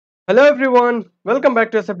Hello everyone, welcome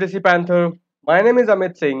back to SFDC Panther. My name is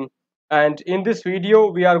Amit Singh, and in this video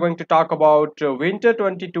we are going to talk about Winter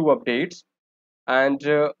 22 updates, and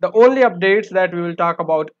the only updates that we will talk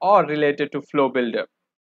about are related to Flow Builder.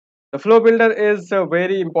 The Flow Builder is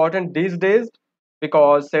very important these days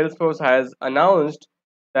because Salesforce has announced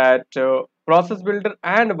that Process Builder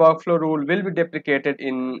and Workflow rule will be deprecated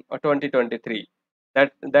in 2023.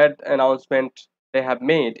 That announcement they have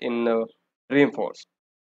made in Reinforce.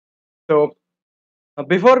 So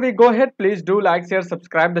before we go ahead, please do like, share,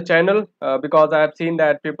 subscribe the channel because I have seen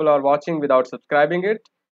that people are watching without subscribing it.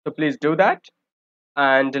 So please do that.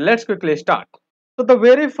 And let's quickly start. So the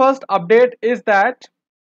very first update is that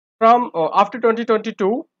from after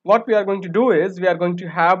 2022, what we are going to do is we are going to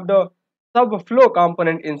have the Subflow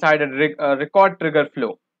component inside a record trigger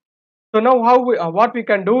flow. So now what we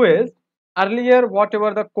can do is earlier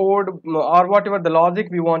whatever the code or whatever the logic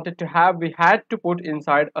we wanted to have, we had to put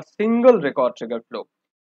inside a single record trigger flow.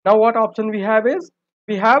 Now what option we have is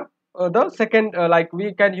we have the second like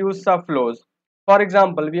we can use subflows. For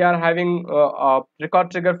example, we are having a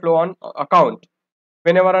record trigger flow on account.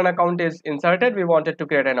 Whenever an account is inserted, we wanted to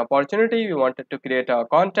create an opportunity, we wanted to create a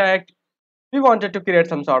contact, we wanted to create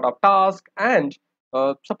some sort of task, and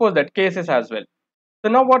suppose that cases as well. So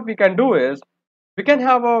now what we can do is we can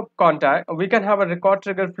have a contact, we can have a record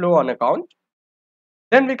trigger flow on account.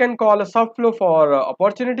 Then we can call a subflow for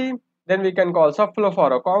opportunity. Then we can call subflow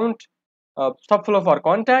for account, subflow for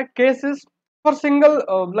contact cases. For single,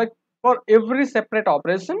 like for every separate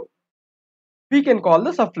operation, we can call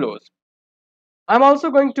the subflows. I'm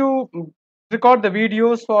also going to record the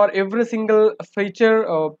videos for every single feature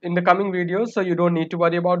in the coming videos, so you don't need to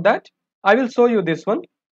worry about that. I will show you this one.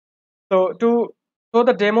 So to show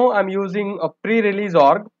the demo, I'm using a pre-release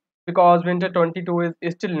org because Winter 22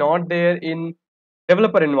 is still not there in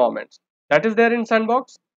developer environments. That is there in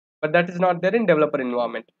sandbox, but that is not there in developer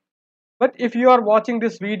environment. But if you are watching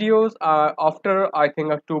these videos after I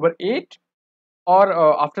think October 8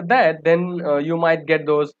 or after that, then you might get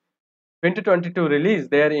those Winter 22 release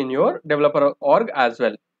there in your developer org as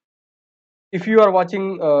well. If you are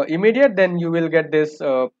watching immediate, then you will get this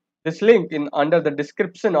link in under the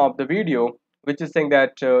description of the video, which is saying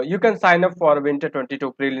that you can sign up for Winter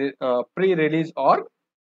 22 pre-release org,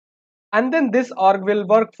 and then this org will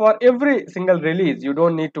work for every single release. You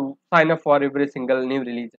don't need to sign up for every single new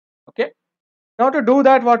release. Okay, now to do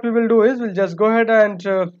that, what we will do is we'll just go ahead and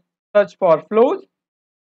search for flows,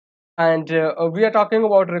 and we are talking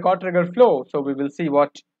about record trigger flow, so we will see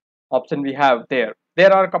what option we have there.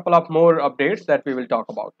 There are a couple of more updates that we will talk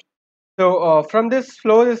about. So from this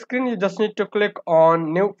flow screen, you just need to click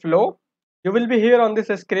on new flow. You will be here on this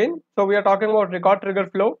screen. So we are talking about record trigger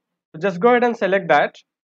flow. So just go ahead and select that,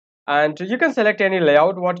 and you can select any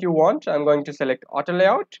layout what you want. I'm going to select auto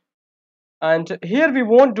layout, and here we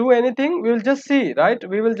won't do anything. We will just see, right?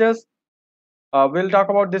 We will just we'll talk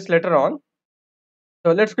about this later on.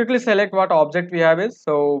 So let's quickly select what object we have is.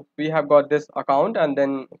 So we have got this account, and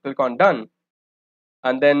then click on done.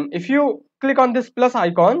 And then if you click on this plus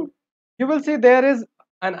icon, you will see there is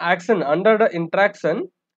an action under the interaction.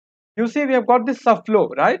 You see we have got this subflow,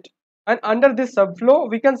 right? And under this subflow,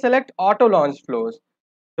 we can select auto launch flows.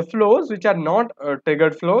 The flows which are not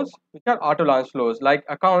triggered flows, which are auto launch flows, like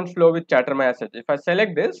account flow with chatter message. If I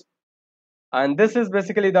select this, and this is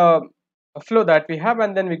basically the flow that we have,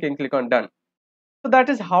 and then we can click on done. So that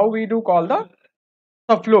is how we do call the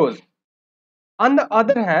subflows. On the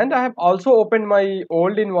other hand, I have also opened my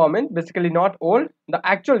old environment, basically not old, the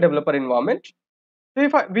actual developer environment. So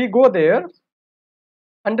if we go there,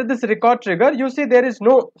 under this record trigger, you see there is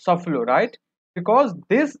no subflow, right? Because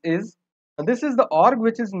this is the org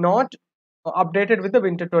which is not updated with the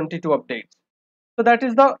Winter 22 updates. So that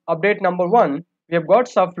is the update number 1. We have got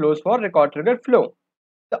subflows for record trigger flow.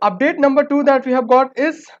 The update number 2 that we have got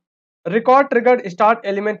is record triggered start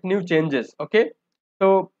element new changes. Okay,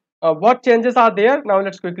 so what changes are there? Now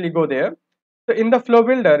let's quickly go there. So in the flow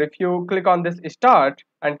builder, if you click on this start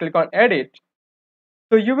and click on edit,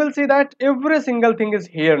 so you will see that every single thing is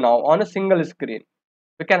here now on a single screen.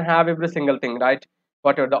 We can have every single thing, right?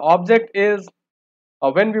 Whatever the object is,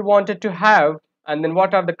 when we want it to have, and then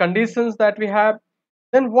what are the conditions that we have,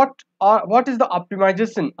 then what is the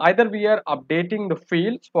optimization. Either we are updating the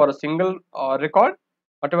fields for a single record,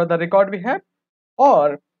 whatever the record we have,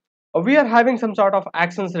 or we are having some sort of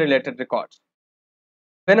actions related records.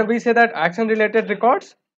 When we say that action related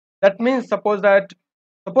records, that means suppose that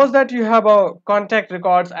you have a contact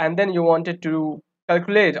records, and then you wanted to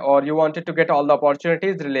calculate, or you wanted to get all the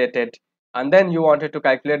opportunities related, and then you wanted to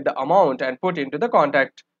calculate the amount and put into the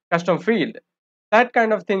contact custom field. that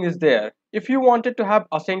kind of thing is there. If you wanted to have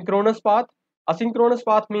asynchronous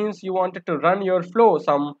path means you wanted to run your flow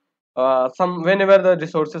some whenever the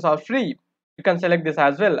resources are free. You can select this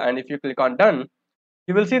as well, and if you click on done,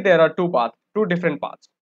 you will see there are two different paths,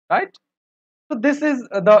 right? So this is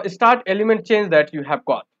the start element change that you have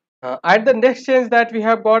got. And the next change that we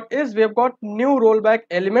have got is we have got new rollback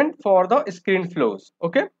element for the screen flows.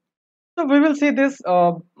 Okay, so we will see this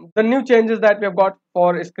the new changes that we have got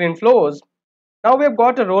for screen flows. Now we have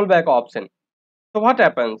got a rollback option. So what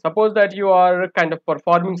happens? Suppose that you are kind of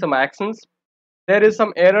performing some actions. There is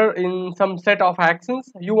some error in some set of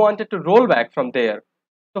actions. You wanted to roll back from there.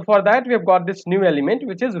 So for that we have got this new element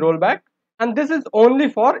which is rollback, and this is only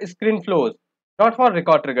for screen flows, not for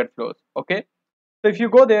record triggered flows. Okay. So if you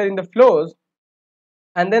go there in the flows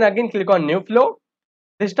and then again click on new flow,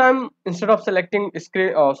 this time instead of selecting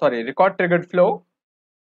record triggered flow,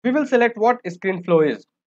 we will select what screen flow is,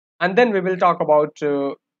 and then we will talk about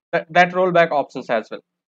that rollback options as well.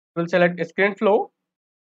 We'll select screen flow.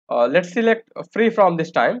 Let's select free from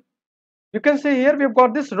this time. You can see here we've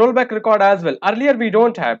got this rollback record as well. Earlier we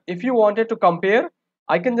don't have. If you wanted to compare,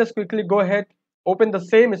 I can just quickly go ahead, open the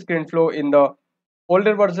same screen flow in the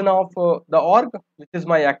older version of the org, which is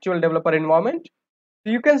my actual developer environment.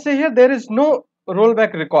 So you can see here there is no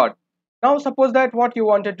rollback record. Now suppose that what you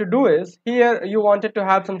wanted to do is here you wanted to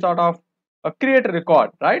have some sort of a create a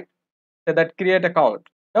record, right? So that create account.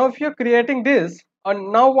 Now if you're creating this,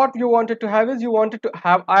 and now what you wanted to have is you wanted to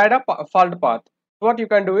have add a fault path. So what you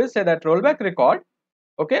can do is say that rollback record,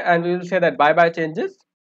 okay, and we will say that bye bye changes.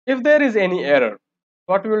 If there is any error,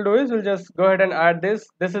 what we will do is we'll just go ahead and add this.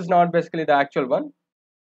 This is not basically the actual one.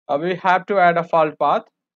 We have to add a fault path,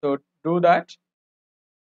 so do that.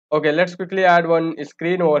 Okay, let's quickly add one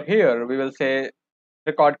screen over here. We will say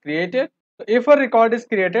record created. So if a record is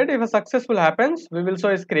created, if a successful happens, we will show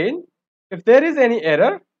a screen. If there is any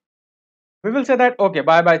error, we will say that okay,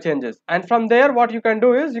 bye bye changes, and from there what you can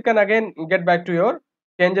do is you can again get back to your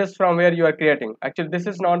changes from where you are creating. Actually, this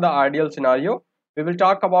is not the ideal scenario. We will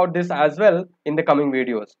talk about this as well in the coming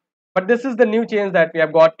videos, but this is the new change that we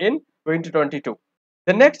have got in 2022.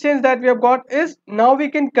 The next change that we have got is now we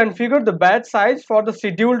can configure the batch size for the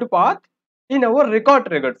scheduled path in our record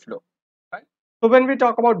triggered flow, right? So when we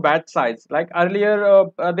talk about batch size, like earlier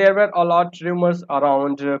there were a lot rumors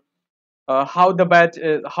around how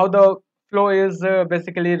the how the flow is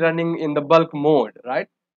basically running in the bulk mode, right?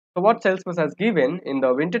 So what Salesforce has given in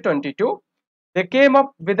the winter 22, they came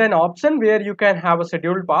up with an option where you can have a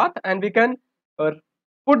scheduled path, and we can uh,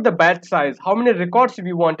 put the batch size, how many records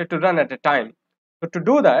we wanted to run at a time. So to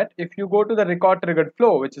do that, if you go to the record triggered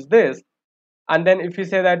flow, which is this, and then if we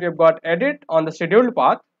say that we've got edit on the scheduled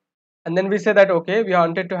path, and then we say that okay, we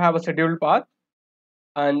wanted to have a scheduled path,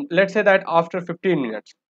 and let's say that after 15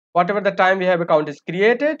 minutes, whatever the time we have account is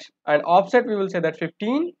created, and offset we will say that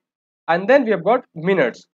 15, and then we have got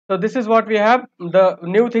minutes. So this is what we have. The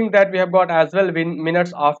new thing that we have got as well, in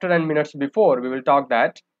minutes after and minutes before, we will talk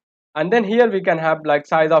that. And then here we can have like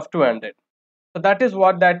size of 200. So that is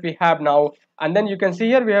what that we have now. And then you can see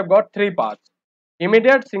here we have got three paths: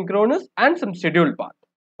 immediate, synchronous, and some scheduled path.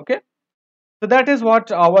 Okay, so that is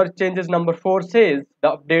what our changes number 4 says,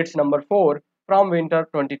 the updates number 4 from winter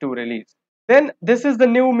 22 release. Then this is the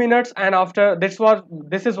new minutes, and after this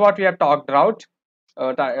is what we have talked about,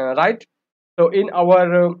 right? So in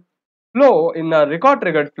our flow, in the record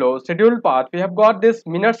triggered flow scheduled path, we have got this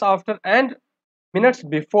minutes after and minutes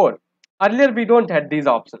before. Earlier we don't had these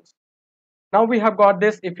options. Now we have got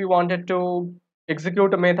this. If you wanted to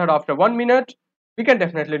execute a method after 1 minute, we can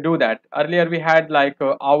definitely do that. Earlier we had like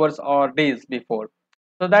hours or days before.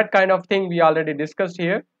 So that kind of thing we already discussed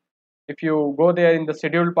here. If you go there in the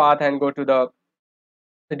scheduled path and go to the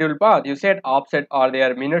scheduled path, you set offset are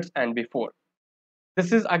there minutes and before.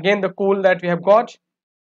 This is again the cool that we have got.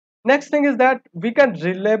 Next thing is that we can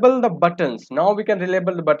relabel the buttons. Now we can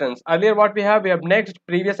relabel the buttons. Earlier what we have next,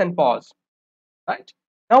 previous, and pause, right?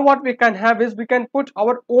 Now what we can have is we can put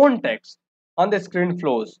our own text on the screen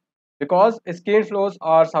flows, because screen flows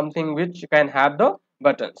are something which can have the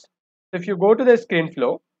buttons. So if you go to the screen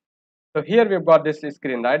flow, so here we've got this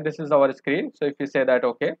screen, right? This is our screen. So if you say that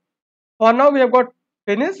okay, for now we have got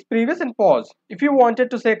finish, previous, and pause. If you wanted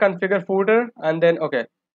to say configure footer, and then okay,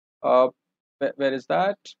 uh, where is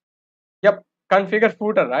that? Yep, configure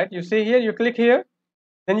footer, right? You see here, you click here,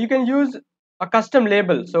 then you can use a custom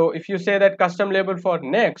label. So if you say that custom label for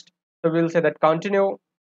next, so we'll say that continue.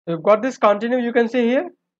 So we've got this continue, you can see here.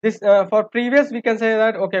 This for previous, we can say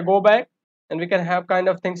that okay, go back, and we can have kind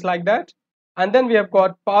of things like that. And then we have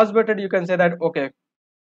got pause button, you can say that okay,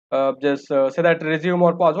 just say that resume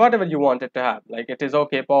or pause, whatever you want it to have, like it is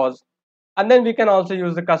okay, pause. And then we can also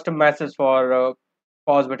use the custom message for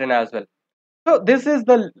pause button as well. So this is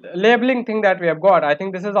the labeling thing that we have got. I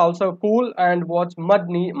think this is also cool and what's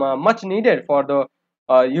much needed for the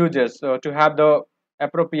users to have the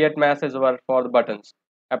appropriate message for the buttons,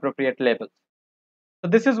 appropriate labels. So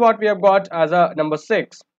this is what we have got as a number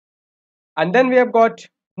 6. And then we have got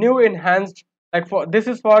new enhanced, like for this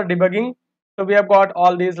is for debugging. So we have got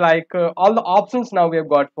all these like all the options now we have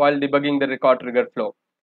got while debugging the record triggered flow.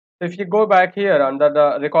 So if you go back here under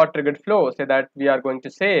the record triggered flow, say that we are going to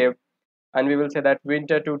save, and we will say that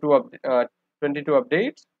winter 22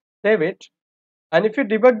 updates, save it. And if you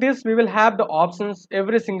debug this, we will have the options,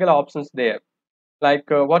 every single options there, like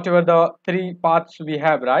whatever the 3 paths we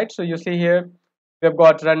have, right? So you see here we have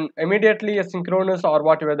got run immediately, asynchronous, or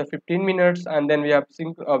whatever the 15 minutes, and then we have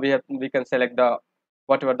we can select the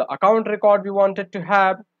whatever the account record we wanted to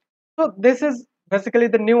have. So this is basically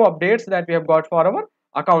the new updates that we have got for our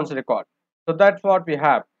accounts record. So that's what we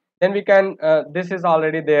have. Then we can this is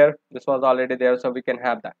already there, this was already there, so we can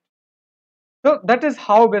have that. So that is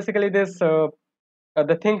how basically this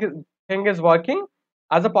the thing is working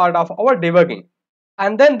as a part of our debugging.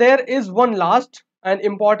 And then there is one last and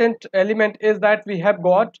important element is that we have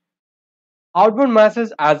got outbound message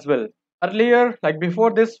as well. Earlier, like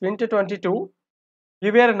before this winter 22,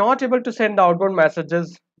 we were not able to send the outbound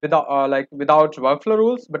messages without without workflow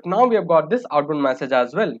rules, but now we have got this outbound message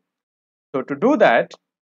as well. So to do that,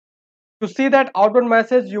 to see that outbound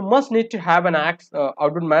message, you must need to have an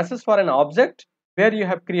outbound message for an object where you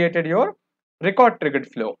have created your record triggered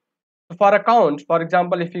flow. So for account, for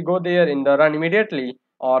example, if you go there in the run immediately,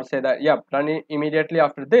 or say that run immediately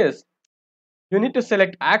after this, you need to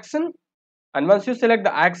select action. And once you select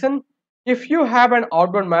the action, if you have an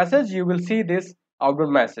outbound message, you will see this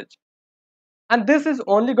outbound message. And this is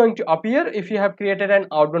only going to appear if you have created an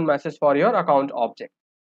outbound message for your account object.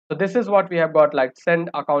 So this is what we have got, like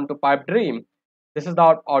send account to pipe dream. This is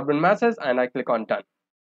the outbound message, and I click on done.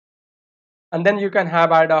 And then you can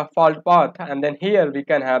have add a fault path, and then here we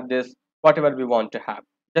can have this whatever we want to have,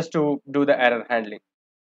 just to do the error handling.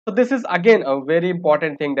 So this is again a very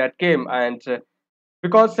important thing that came, and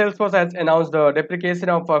because Salesforce has announced the deprecation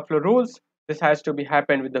of workflow rules, this has to be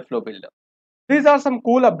happened with the flow builder. These are some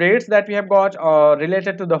cool updates that we have got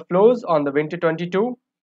related to the flows on the winter 22.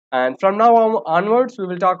 And from now onwards, we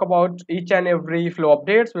will talk about each and every flow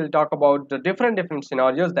updates. We'll talk about the different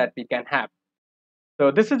scenarios that we can have.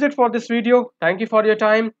 So this is it for this video. Thank you for your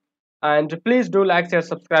time. And please do like, share,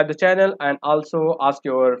 subscribe the channel, and also ask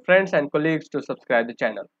your friends and colleagues to subscribe the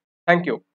channel. Thank you.